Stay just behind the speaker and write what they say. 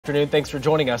Afternoon. Thanks for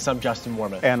joining us. I'm Justin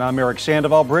Warman. And I'm Eric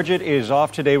Sandoval. Bridget is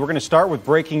off today. We're going to start with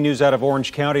breaking news out of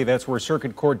Orange County. That's where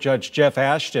Circuit Court Judge Jeff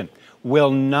Ashton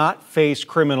will not face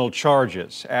criminal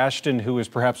charges. Ashton, who is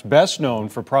perhaps best known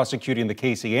for prosecuting the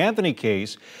Casey Anthony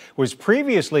case, was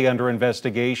previously under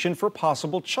investigation for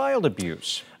possible child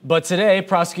abuse. But today,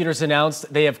 prosecutors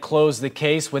announced they have closed the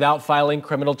case without filing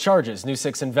criminal charges. News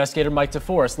 6 investigator Mike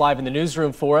DeForest live in the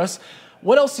newsroom for us.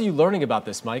 What else are you learning about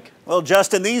this, Mike? Well,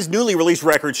 Justin, these newly released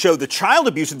records show the child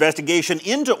abuse investigation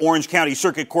into Orange County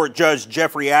Circuit Court Judge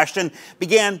Jeffrey Ashton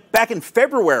began back in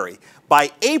February. By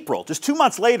April, just 2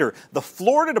 months later, the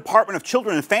Florida Department of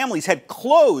Children and Families had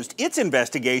closed its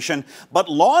investigation, but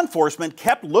law enforcement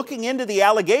kept looking into the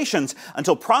allegations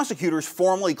until prosecutors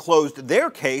formally closed their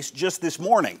case just this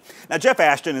morning. Now, Jeff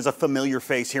Ashton is a familiar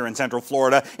face here in Central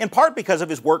Florida, in part because of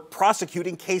his work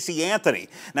prosecuting Casey Anthony.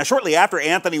 Now, shortly after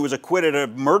Anthony was acquitted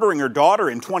of murdering her daughter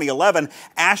in 2011,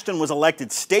 Ashton was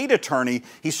elected state attorney.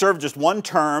 He served just one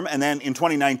term, and then in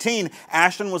 2019,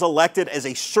 Ashton was elected as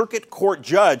a circuit court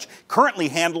judge, currently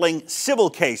handling civil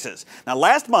cases. Now,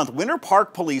 last month, Winter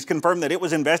Park Police confirmed that it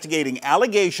was investigating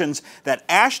allegations that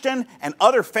Ashton and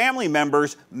other family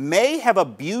members may have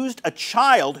abused a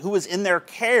child who was in their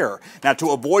care. Now,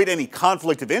 to avoid any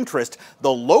conflict of interest,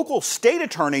 the local state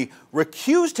attorney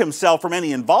recused himself from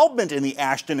any involvement in the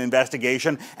Ashton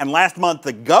investigation, and last month,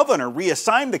 the governor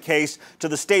reassigned the case to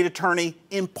the state attorney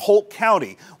in Polk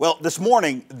County. Well, this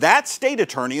morning, that state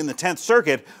attorney in the 10th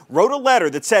Circuit wrote a letter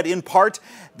that said, in part,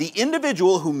 the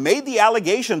individual who made the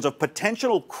allegations of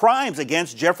potential crimes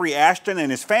against Jeffrey Ashton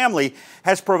and his family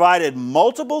has provided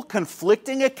multiple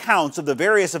conflicting accounts of the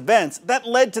various events that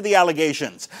led to the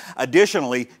allegations.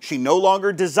 Additionally, she no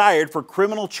longer desired for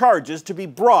criminal charges to be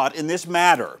brought in this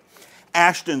matter.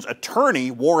 Ashton's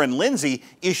attorney, Warren Lindsay,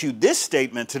 issued this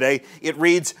statement today. It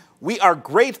reads, "We are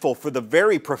grateful for the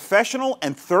very professional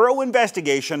and thorough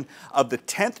investigation of the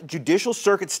 10th Judicial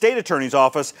Circuit State Attorney's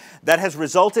Office that has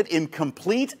resulted in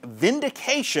complete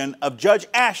vindication of Judge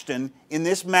Ashton in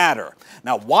this matter."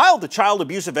 Now, while the child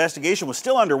abuse investigation was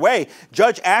still underway,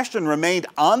 Judge Ashton remained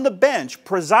on the bench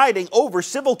presiding over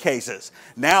civil cases.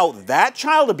 Now, that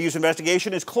child abuse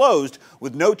investigation is closed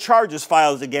with no charges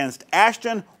filed against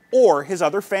Ashton or his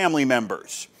other family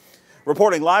members.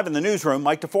 Reporting live in the newsroom,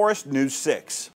 Mike DeForest, News 6.